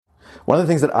One of the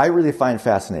things that I really find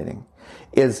fascinating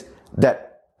is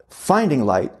that finding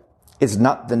light is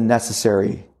not the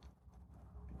necessary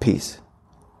piece.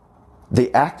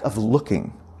 The act of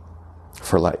looking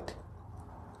for light,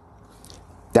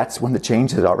 that's when the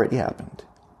change has already happened.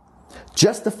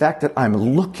 Just the fact that I'm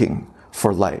looking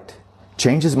for light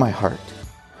changes my heart.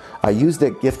 I use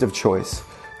that gift of choice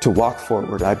to walk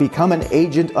forward. I become an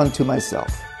agent unto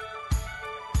myself.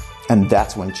 And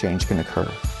that's when change can occur.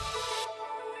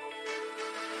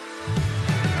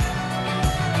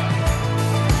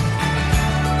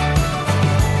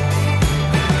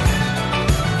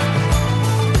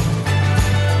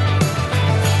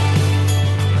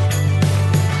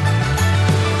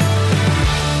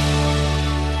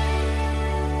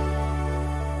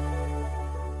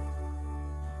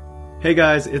 Hey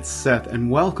guys, it's Seth, and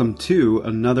welcome to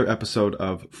another episode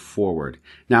of Forward.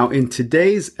 Now, in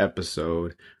today's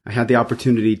episode, I had the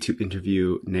opportunity to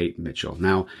interview Nate Mitchell.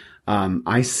 Now,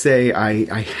 I say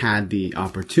I had the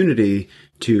opportunity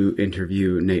to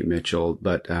interview Nate Mitchell,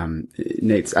 but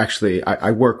Nate's actually,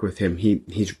 I work with him.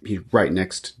 He's right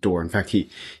next door. In fact,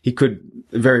 he could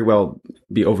very well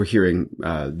be overhearing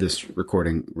this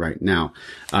recording right now.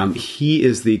 He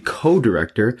is the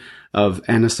co-director of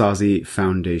Anasazi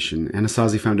Foundation.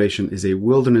 Anasazi Foundation is a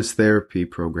wilderness therapy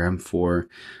program for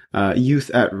youth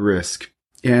at risk.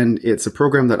 And it's a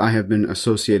program that I have been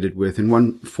associated with in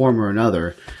one form or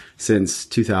another since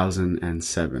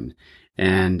 2007.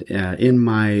 And in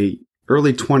my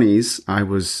early 20s, I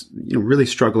was really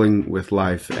struggling with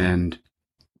life, and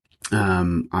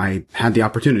I had the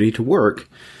opportunity to work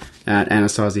at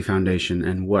Anasazi Foundation.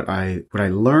 And what I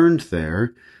learned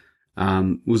there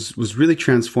was really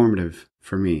transformative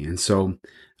for me. And so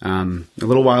a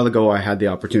little while ago, I had the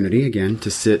opportunity again to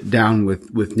sit down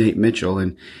with Nate Mitchell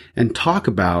and talk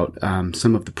about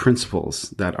some of the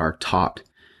principles that are taught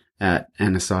at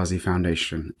Anasazi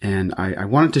Foundation. And I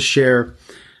wanted to share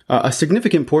a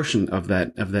significant portion of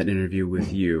that interview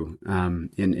with you.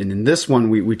 And in this one,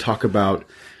 we talk about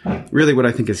really what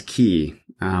I think is key,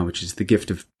 which is the gift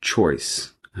of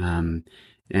choice, and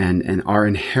our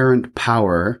inherent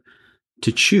power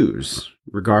to choose,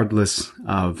 regardless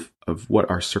of what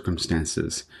our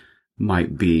circumstances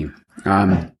might be.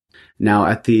 Now,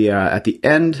 at the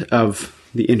end of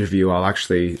the interview, I'll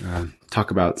actually talk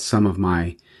about some of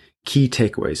my key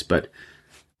takeaways. But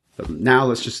now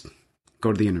let's just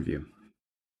go to the interview.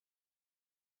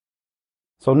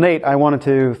 So, Nate, I wanted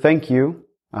to thank you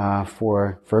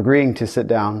for agreeing to sit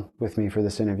down with me for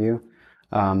this interview.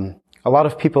 A lot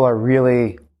of people are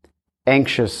really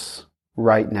anxious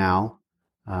right now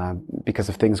because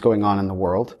of things going on in the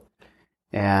world.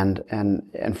 And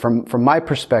from my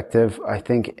perspective, I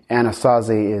think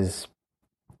Anasazi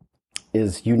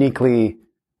is uniquely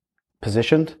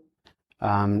positioned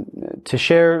to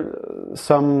share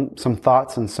some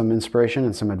thoughts and some inspiration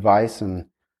and some advice, and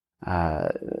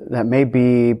that may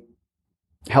be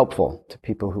helpful to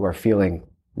people who are feeling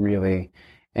really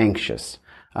anxious.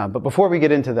 But before we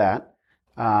get into that,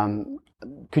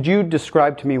 could you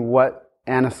describe to me what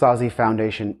Anasazi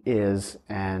Foundation is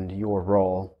and your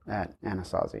role at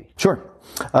Anasazi? Sure.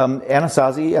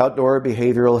 Anasazi Outdoor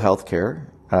Behavioral Healthcare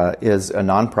is a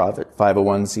nonprofit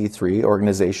 501c3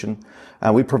 organization.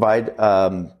 We provide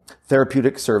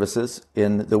therapeutic services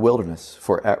in the wilderness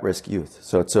for at-risk youth.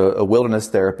 So it's a wilderness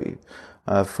therapy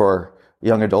for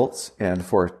young adults and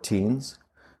for teens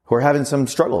who are having some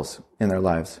struggles in their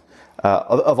lives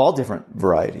of all different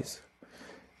varieties.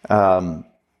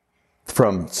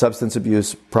 From substance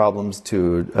abuse problems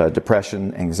to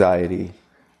depression, anxiety.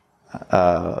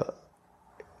 But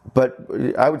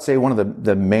I would say one of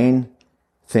the main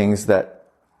things that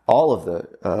all of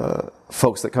the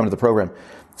folks that come to the program,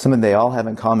 something they all have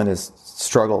in common is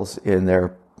struggles in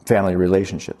their family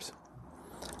relationships,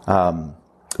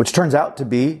 which turns out to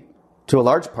be, to a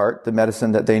large part, the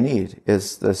medicine that they need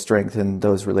is the strength in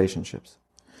those relationships.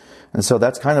 And so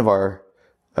that's kind of our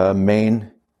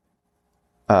main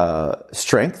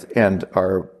strength, and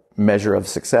our measure of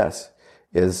success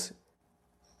is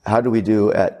how do we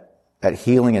do at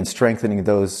healing and strengthening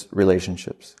those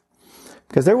relationships?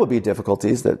 Because there will be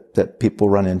difficulties that people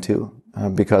run into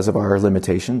because of our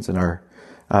limitations and our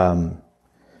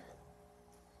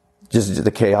just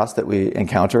the chaos that we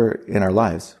encounter in our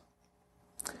lives.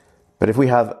 But if we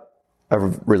have a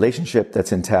relationship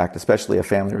that's intact, especially a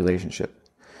family relationship,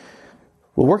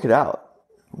 we'll work it out.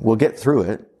 We'll get through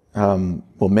it.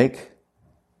 We'll make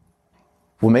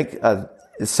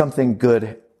something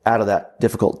good out of that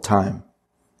difficult time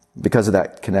because of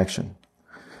that connection.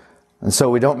 And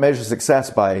so we don't measure success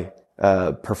by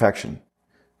perfection.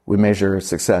 We measure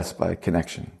success by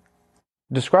connection.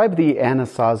 Describe the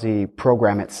Anasazi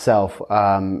program itself.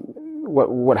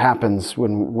 What happens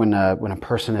when a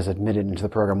person is admitted into the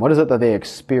program? What is it that they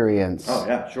experience? Oh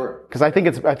yeah, sure. Because I think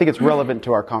it's relevant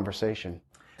to our conversation.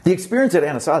 The experience at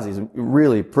Anasazi is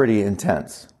really pretty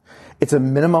intense. It's a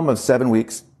minimum of 7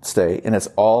 weeks stay, and it's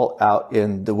all out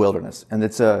in the wilderness. And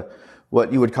it's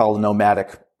what you would call a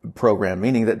nomadic program,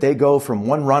 meaning that they go from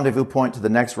one rendezvous point to the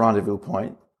next rendezvous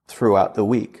point throughout the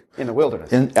week. In the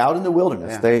wilderness. Out in the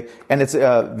wilderness. Yeah. And it's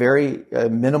very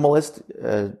minimalist,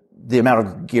 the amount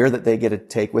of gear that they get to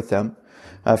take with them.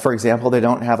 For example, they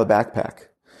don't have a backpack.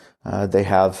 They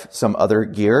have some other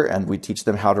gear, and we teach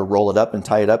them how to roll it up and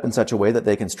tie it up in such a way that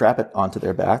they can strap it onto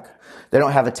their back. They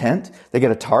don't have a tent. They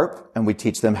get a tarp, and we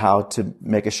teach them how to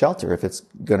make a shelter if it's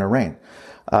going to rain.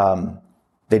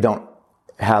 They don't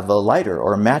have a lighter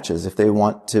or matches. If they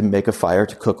want to make a fire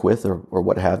to cook with or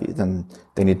what have you, then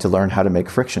they need to learn how to make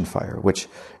friction fire, which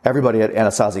everybody at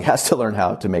Anasazi has to learn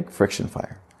how to make friction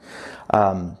fire.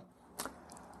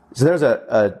 So there's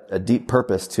a deep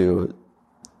purpose to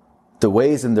the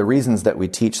ways and the reasons that we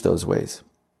teach those ways.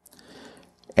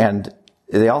 And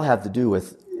they all have to do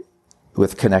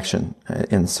with connection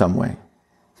in some way.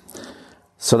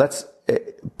 So that's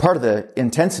part of the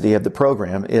intensity of the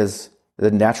program is the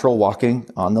natural walking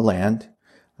on the land,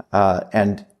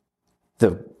 and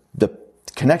the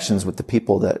connections with the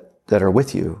people that are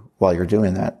with you while you're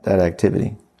doing that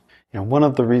activity. You know, one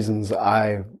of the reasons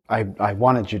I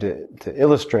wanted you to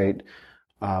illustrate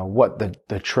what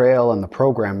the trail and the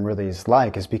program really is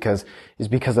like is because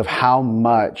of how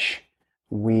much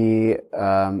we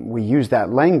use that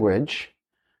language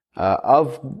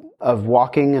of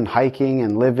walking and hiking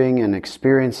and living and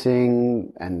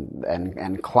experiencing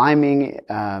and climbing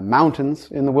mountains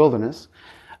in the wilderness.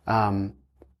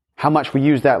 How much we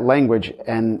use that language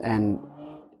and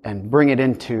bring it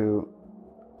into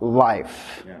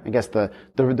life. Yeah. I guess the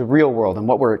real world and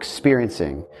what we're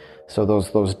experiencing. So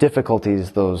those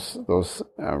difficulties, those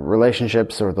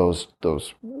relationships, or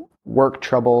those work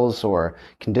troubles or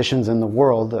conditions in the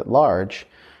world at large,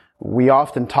 we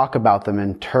often talk about them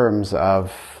in terms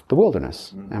of the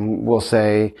wilderness. Mm-hmm. And we'll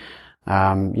say,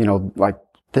 like,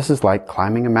 this is like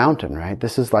climbing a mountain, right?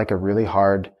 This is like a really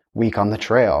hard week on the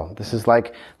trail. This is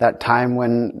like that time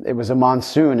when it was a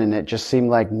monsoon and it just seemed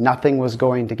like nothing was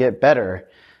going to get better.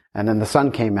 And then the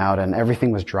sun came out and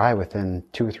everything was dry within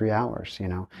 2 or 3 hours, you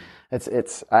know.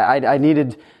 I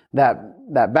needed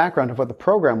that background of what the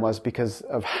program was because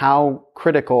of how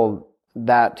critical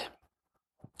that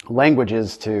language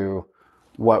is to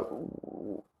what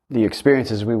the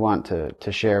experiences we want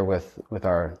to share with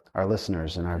our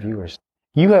listeners and our viewers.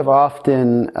 You have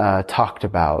often talked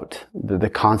about the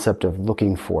concept of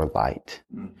looking for light.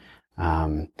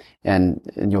 And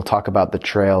you'll talk about the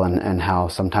trail and how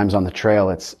sometimes on the trail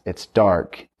it's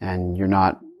dark and you're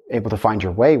not able to find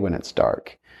your way when it's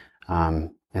dark.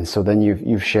 And so then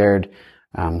you've shared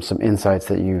some insights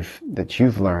that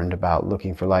you've learned about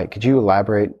looking for light. Could you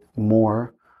elaborate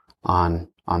more on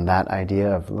that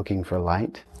idea of looking for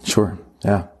light? Sure.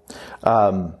 Yeah.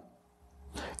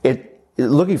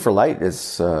 Looking for light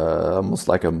is almost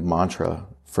like a mantra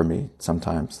for me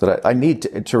sometimes that I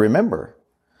need to remember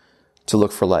to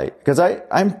look for light, because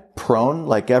I'm prone,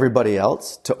 like everybody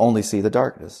else, to only see the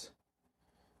darkness.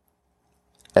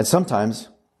 And sometimes,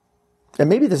 and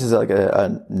maybe this is like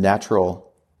a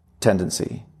natural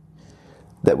tendency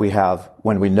that we have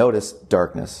when we notice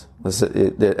darkness.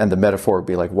 And the metaphor would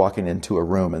be like walking into a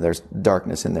room and there's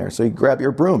darkness in there. So you grab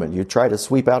your broom and you try to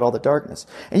sweep out all the darkness.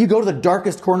 And you go to the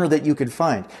darkest corner that you could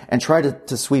find and try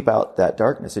to sweep out that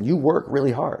darkness. And you work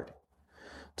really hard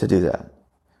to do that.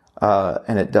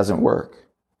 And it doesn't work.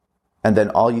 And then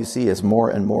all you see is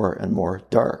more and more and more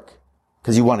dark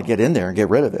because you want to get in there and get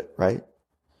rid of it, right?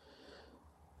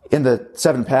 In the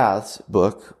Seven Paths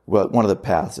book, well, one of the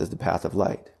paths is the path of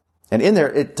light. And in there,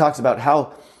 it talks about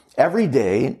how every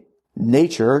day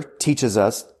nature teaches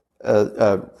us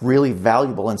a really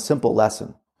valuable and simple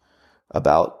lesson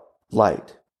about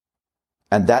light.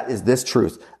 And that is this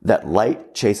truth, that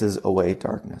light chases away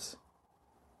darkness.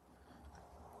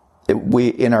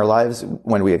 In our lives,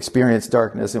 when we experience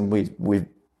darkness and we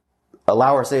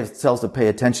allow ourselves to pay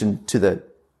attention to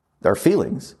our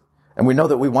feelings, and we know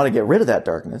that we want to get rid of that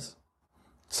darkness,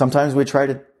 sometimes we try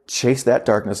to chase that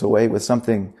darkness away with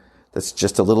something that's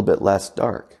just a little bit less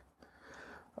dark.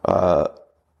 Or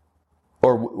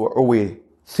we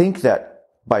think that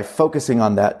by focusing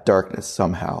on that darkness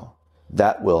somehow,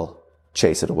 that will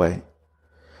chase it away.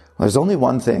 Well, there's only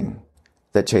one thing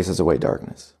that chases away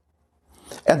darkness.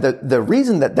 And the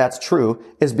reason that that's true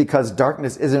is because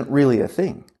darkness isn't really a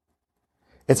thing.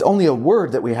 It's only a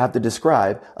word that we have to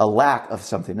describe a lack of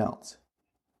something else.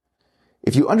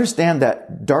 if you understand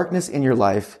that darkness in your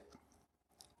life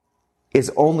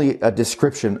is only a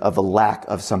description of a lack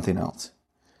of something else,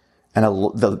 and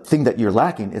the thing that you're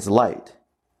lacking is light,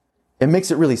 it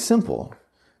makes it really simple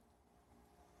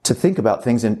to think about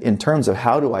things in terms of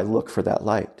how do I look for that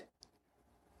light.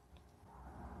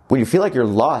 When you feel like you're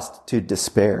lost to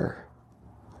despair,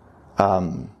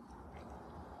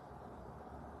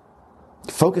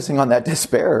 focusing on that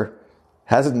despair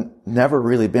never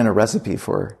really been a recipe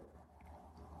for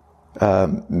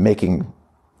making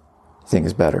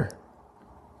things better.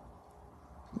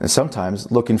 And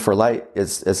sometimes looking for light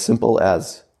is as simple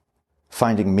as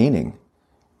finding meaning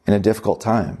in a difficult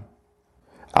time.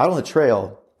 Out on the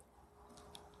trail,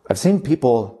 I've seen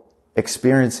people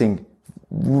experiencing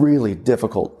really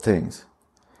difficult things.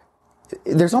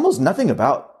 There's almost nothing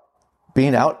about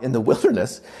being out in the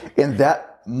wilderness in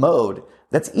that mode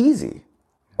that's easy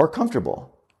or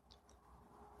comfortable.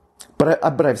 But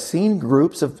I've seen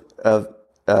groups of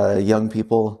young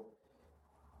people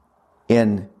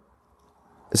in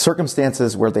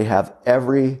circumstances where they have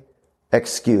every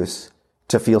excuse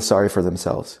to feel sorry for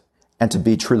themselves and to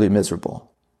be truly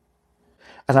miserable.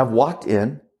 And I've walked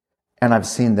in and I've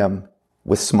seen them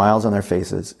with smiles on their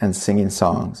faces and singing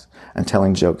songs and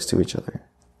telling jokes to each other.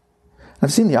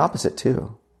 I've seen the opposite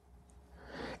too.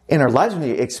 In our lives, when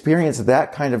you experience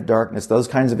that kind of darkness, those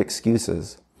kinds of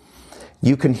excuses,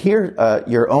 you can hear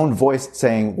your own voice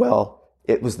saying, well,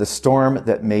 it was the storm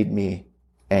that made me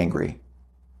angry.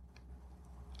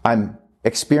 I'm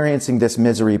experiencing this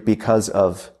misery because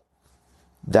of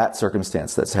that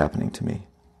circumstance that's happening to me.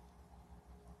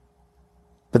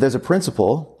 But there's a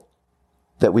principle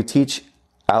that we teach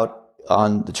out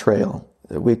on the trail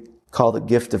that we call the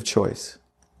gift of choice.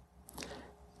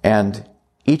 And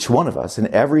each one of us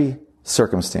in every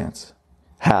circumstance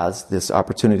has this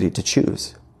opportunity to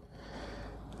choose.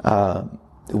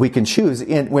 We can choose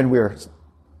when we're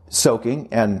soaking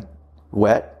and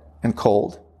wet and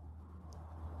cold.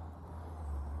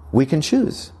 We can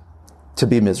choose to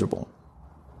be miserable.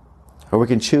 Or we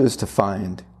can choose to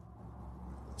find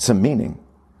some meaning,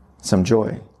 some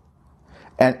joy.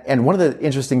 And one of the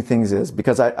interesting things is,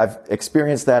 because I've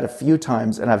experienced that a few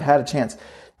times and I've had a chance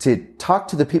to talk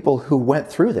to the people who went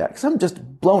through that, because I'm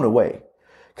just blown away.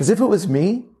 Because if it was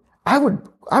me, I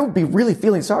would be really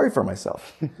feeling sorry for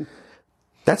myself.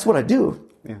 That's what I do.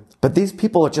 Yeah. But these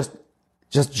people are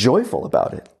just joyful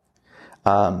about it.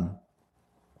 And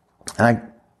I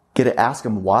get to ask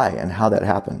them why and how that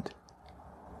happened.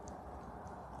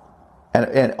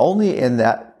 And only in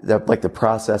that like the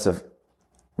process of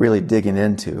really digging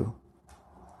into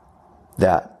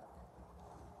that,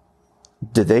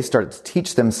 did they start to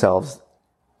teach themselves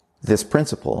this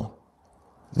principle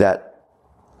that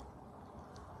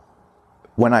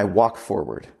when I walk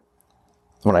forward,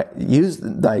 when I use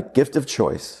my gift of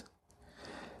choice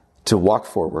to walk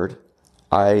forward,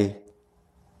 I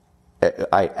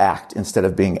act instead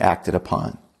of being acted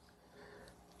upon.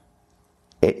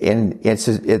 And it's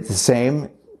the same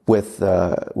with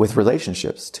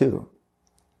relationships too.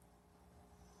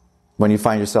 When you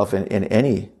find yourself in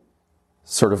any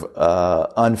sort of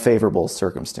unfavorable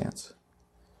circumstance,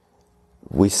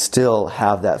 we still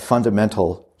have that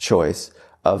fundamental choice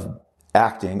of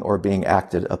acting or being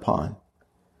acted upon.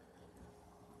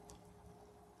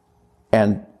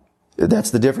 And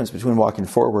that's the difference between walking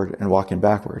forward and walking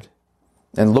backward,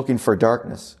 and looking for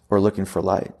darkness or looking for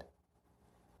light.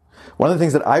 One of the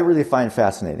things that I really find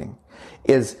fascinating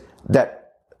is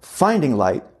that finding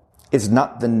light is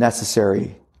not the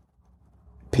necessary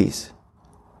piece.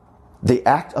 The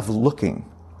act of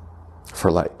looking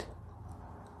for light,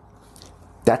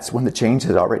 that's when the change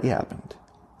has already happened.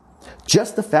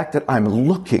 Just the fact that I'm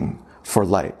looking for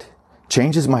light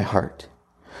changes my heart.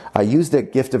 I use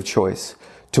that gift of choice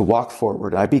to walk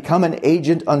forward. I become an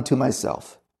agent unto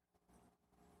myself.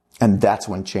 And that's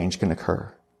when change can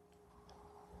occur.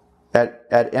 At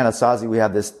Anasazi, we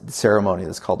have this ceremony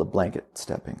that's called a blanket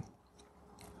stepping.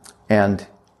 And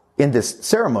in this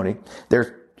ceremony, there's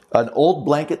an old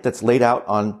blanket that's laid out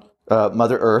on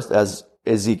Mother Earth, as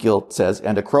Ezekiel says,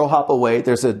 and a crow hop away,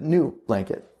 there's a new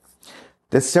blanket.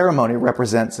 This ceremony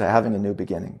represents having a new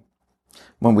beginning.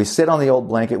 When we sit on the old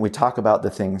blanket, we talk about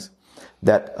the things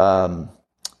that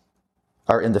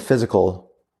are in the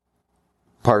physical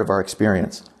part of our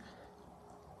experience.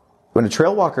 When a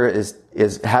trail walker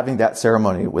is having that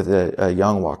ceremony with a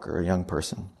young walker, a young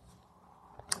person,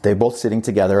 they're both sitting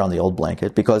together on the old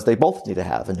blanket because they both need to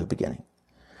have a new beginning.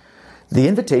 The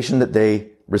invitation that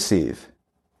they receive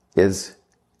is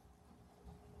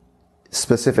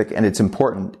specific and it's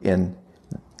important in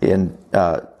in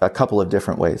a couple of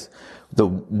different ways. The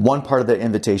one part of the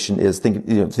invitation is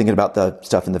thinking about the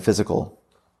stuff in the physical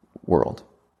world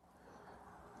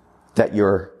that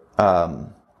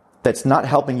that's not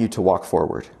helping you to walk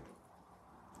forward,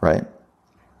 right?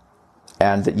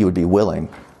 And that you would be willing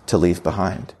to leave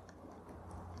behind.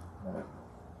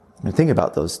 I mean, think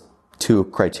about those two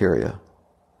criteria.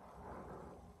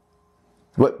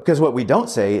 Because what we don't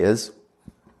say is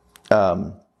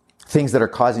things that are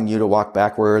causing you to walk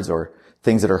backwards, or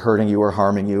things that are hurting you or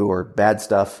harming you, or bad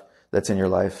stuff that's in your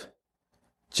life.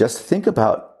 Just think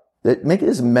about it. Make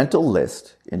this mental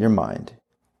list in your mind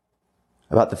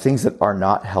about the things that are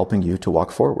not helping you to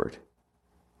walk forward.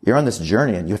 You're on this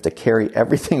journey and you have to carry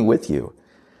everything with you.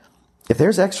 If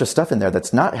there's extra stuff in there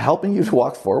that's not helping you to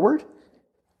walk forward,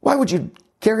 why would you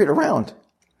carry it around?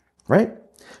 Right?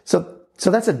 So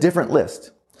that's a different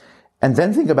list. And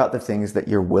then think about the things that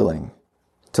you're willing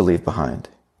to leave behind.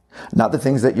 Not the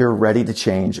things that you're ready to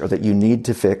change, or that you need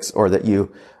to fix, or that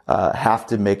you have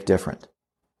to make different.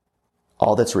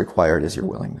 All that's required is your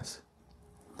willingness.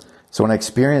 So when I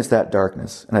experience that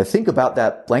darkness, and I think about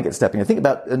that blanket stepping, I think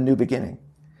about a new beginning.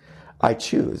 I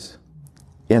choose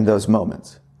in those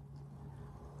moments.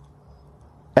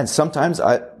 And sometimes,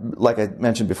 like I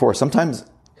mentioned before, sometimes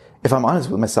if I'm honest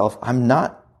with myself, I'm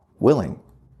not willing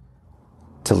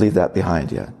to leave that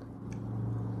behind yet.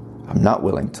 I'm not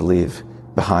willing to leave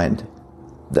behind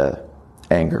the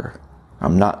anger.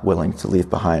 I'm not willing to leave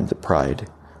behind the pride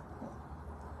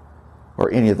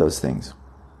or any of those things.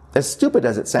 As stupid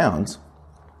as it sounds,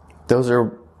 those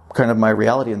are kind of my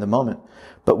reality in the moment.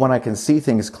 But when I can see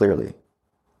things clearly,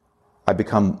 I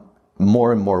become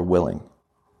more and more willing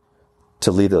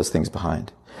to leave those things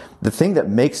behind. The thing that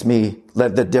makes me, the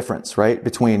difference, right,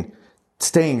 between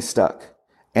staying stuck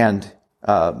and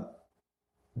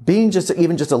being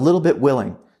even just a little bit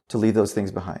willing to leave those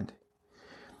things behind,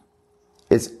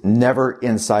 is never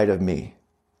inside of me.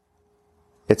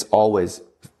 It's always,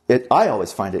 I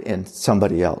always find it in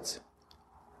somebody else.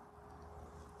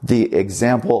 The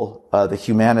example, the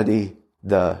humanity,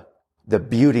 the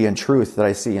beauty and truth that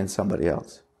I see in somebody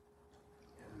else.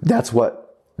 That's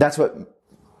what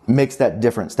makes that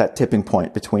difference, that tipping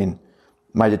point between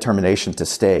my determination to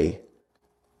stay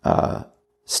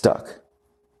stuck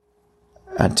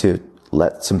and to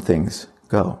let some things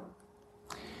go.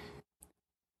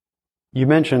 You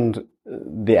mentioned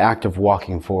the act of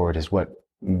walking forward is what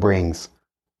brings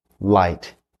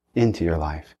light into your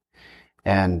life.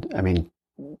 And I mean,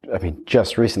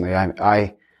 just recently,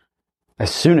 I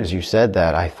as soon as you said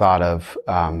that, I thought of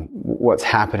what's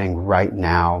happening right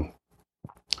now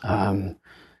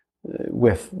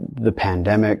with the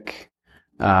pandemic,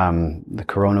 the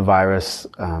coronavirus,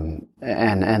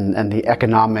 and the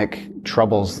economic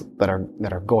troubles that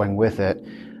are going with it.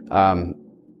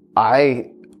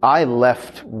 I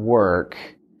left work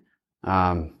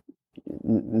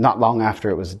not long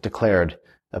after it was declared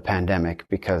a pandemic,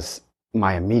 because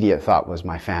my immediate thought was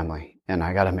my family, and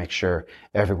I got to make sure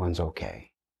everyone's okay.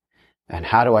 And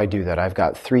how do I do that? I've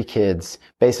got 3 kids,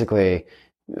 basically.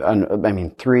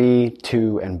 3,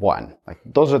 2, and 1. Like,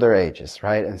 those are their ages,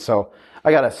 right? And so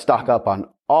I got to stock up on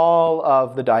all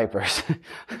of the diapers,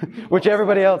 which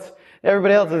everybody else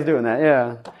is doing that,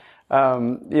 yeah.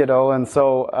 And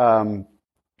so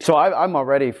I'm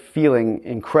already feeling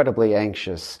incredibly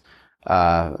anxious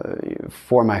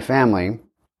for my family,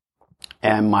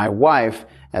 and my wife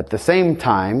at the same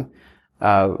time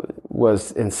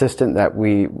was insistent that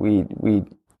we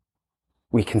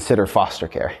consider foster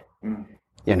care.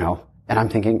 And I'm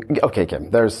thinking, okay,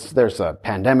 Kim, there's a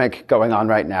pandemic going on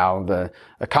right now. The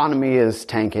economy is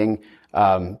tanking.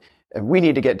 We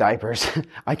need to get diapers.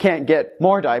 I can't get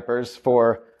more diapers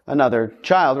for another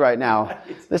child right now.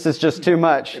 This is just too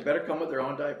much. They better come with their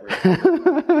own diapers.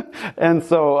 And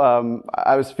so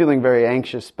I was feeling very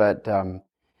anxious, but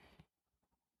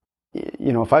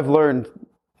if I've learned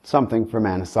something from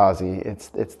Anasazi,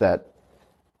 it's that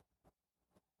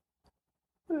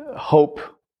hope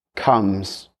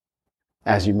comes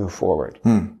as you move forward.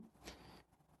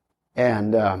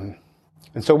 And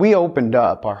so we opened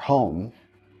up our home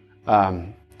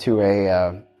to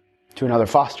another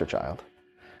foster child.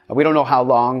 We don't know how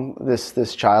long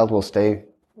this child will stay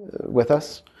with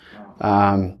us.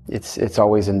 It's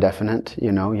always indefinite,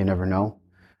 you never know.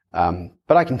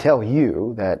 But I can tell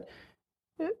you that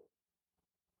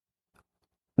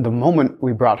the moment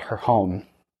we brought her home,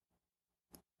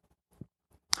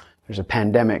 there's a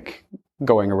pandemic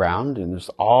going around, and there's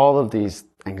all of these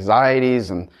anxieties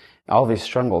and all these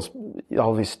struggles,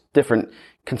 all these different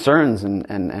concerns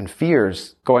and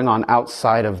fears going on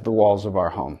outside of the walls of our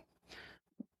home.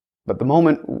 But the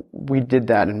moment we did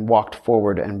that and walked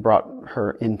forward and brought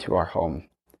her into our home,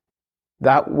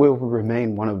 that will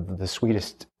remain one of the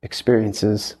sweetest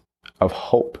experiences of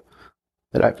hope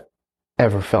that I've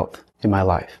ever felt in my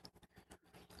life.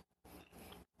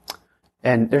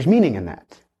 And there's meaning in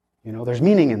that. There's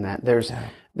meaning in that.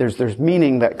 There's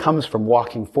meaning that comes from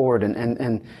walking forward,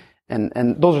 and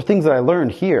those are things that I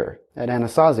learned here at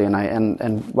Anasazi.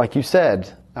 And like you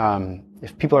said,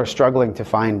 if people are struggling to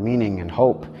find meaning and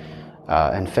hope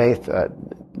and faith,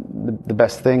 the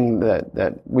best thing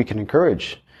that we can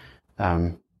encourage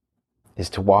is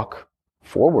to walk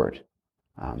forward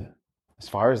as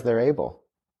far as they're able,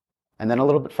 and then a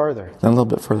little bit further.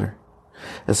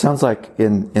 It sounds like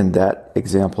in that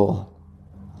example,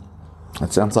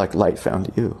 it sounds like light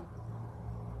found you.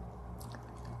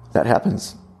 That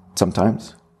happens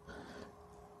sometimes.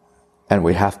 And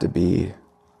we have to be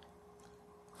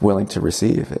willing to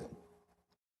receive it.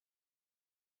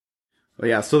 Well,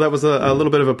 yeah, so that was a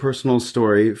little bit of a personal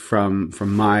story from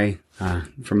my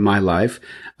life.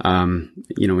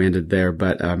 We ended there,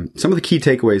 but some of the key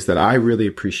takeaways that I really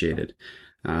appreciated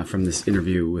from this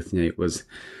interview with Nate was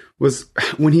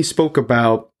when he spoke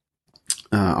about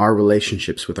our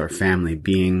relationships with our family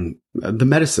being the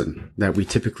medicine that we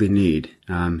typically need.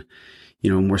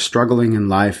 When we're struggling in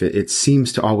life, it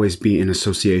seems to always be in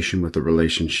association with a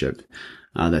relationship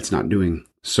that's not doing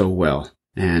so well,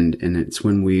 and it's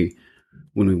when we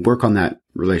work on that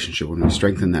relationship, when we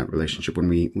strengthen that relationship, when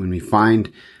we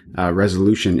find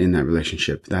resolution in that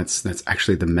relationship, that's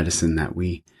actually the medicine that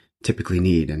we typically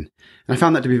need, and I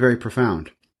found that to be very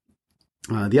profound.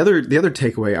 The other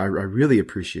takeaway I really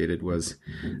appreciated was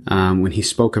when he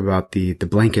spoke about the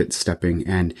blanket stepping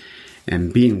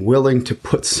and being willing to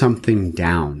put something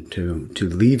down, to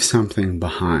leave something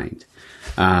behind,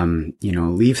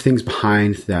 leave things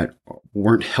behind that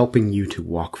weren't helping you to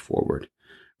walk forward,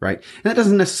 right? And that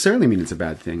doesn't necessarily mean it's a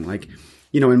bad thing. Like,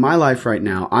 in my life right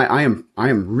now, I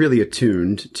am really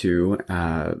attuned to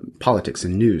politics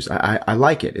and news. I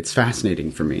like it. It's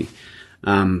fascinating for me.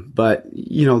 But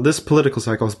this political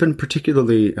cycle has been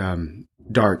particularly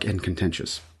dark and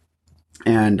contentious.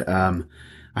 And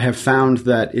I have found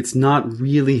that it's not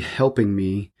really helping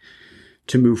me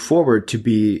to move forward, to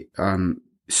be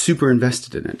super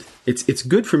invested in it. It's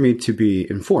good for me to be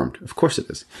informed. Of course it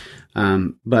is.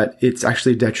 But it's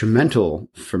actually detrimental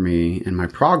for me and my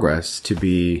progress to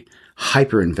be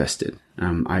hyper invested.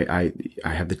 I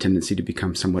have the tendency to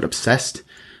become somewhat obsessed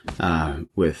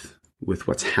with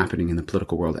what's happening in the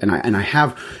political world. And I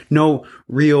have no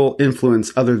real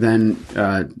influence other than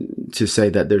to say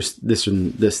that there's this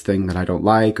and this thing that I don't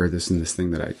like, or this and this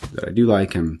thing that I do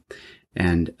like. And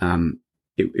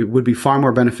it would be far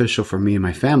more beneficial for me and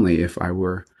my family if I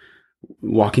were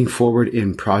walking forward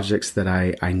in projects that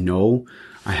I know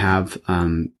I have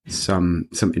some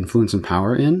influence and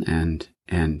power in,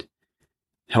 and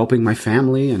helping my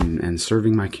family and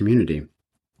serving my community.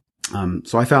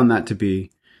 So I found that to be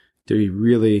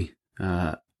really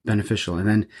beneficial.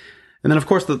 And then of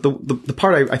course the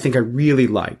part I think I really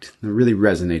liked, that really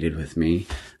resonated with me,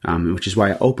 which is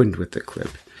why I opened with the clip,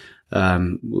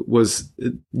 was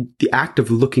the act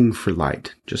of looking for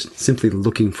light. Just simply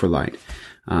looking for light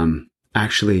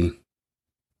actually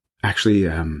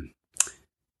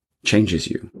changes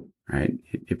you, right?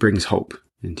 It brings hope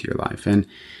into your life,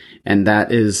 and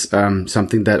that is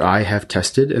something that I have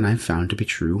tested and I've found to be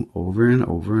true over and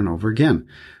over and over again.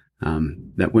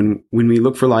 That when we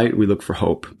look for light, we look for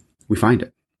hope, we find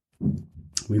it.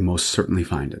 We most certainly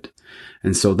find it.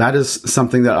 And so that is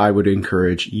something that I would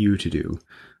encourage you to do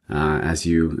as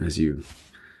you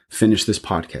finish this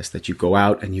podcast, that you go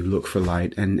out and you look for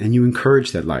light, and you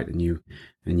encourage that light, and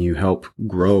you help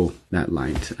grow that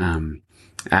light,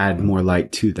 add more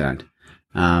light to that.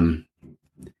 And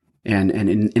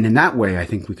in that way, I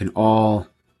think we can all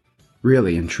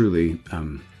really and truly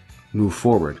move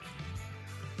forward.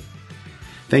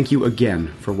 Thank you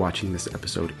again for watching this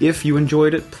episode. If you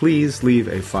enjoyed it, please leave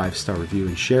a 5-star review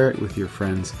and share it with your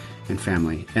friends and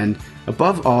family. And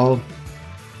above all,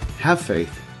 have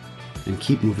faith and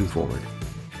keep moving forward.